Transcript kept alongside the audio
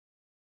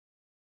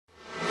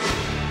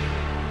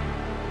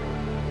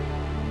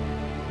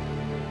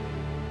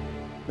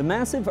The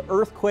massive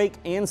earthquake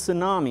and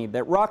tsunami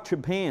that rocked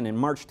Japan in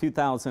March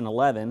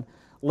 2011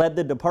 led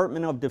the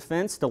Department of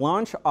Defense to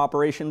launch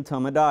Operation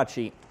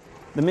Tomodachi.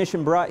 The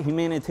mission brought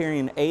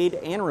humanitarian aid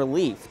and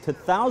relief to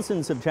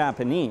thousands of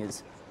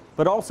Japanese,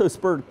 but also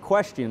spurred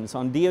questions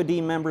on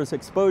DoD members'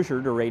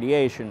 exposure to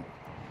radiation.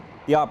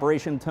 The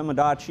Operation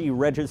Tomodachi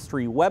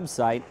Registry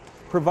website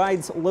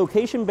provides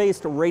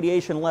location-based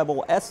radiation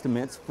level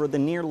estimates for the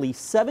nearly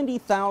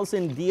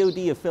 70,000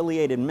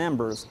 DoD-affiliated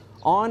members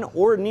on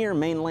or near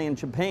mainland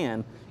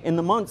Japan in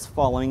the months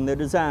following the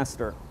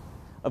disaster.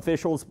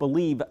 Officials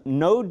believe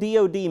no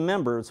DoD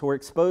members were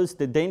exposed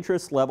to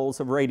dangerous levels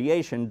of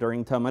radiation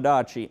during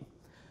Tomodachi.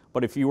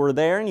 But if you were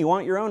there and you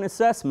want your own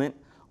assessment,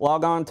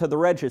 log on to the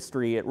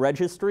registry at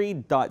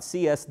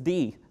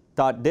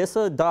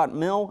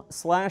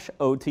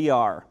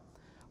registry.csd.disa.mil/OTR.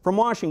 From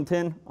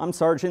Washington, I'm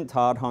Sergeant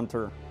Todd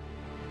Hunter.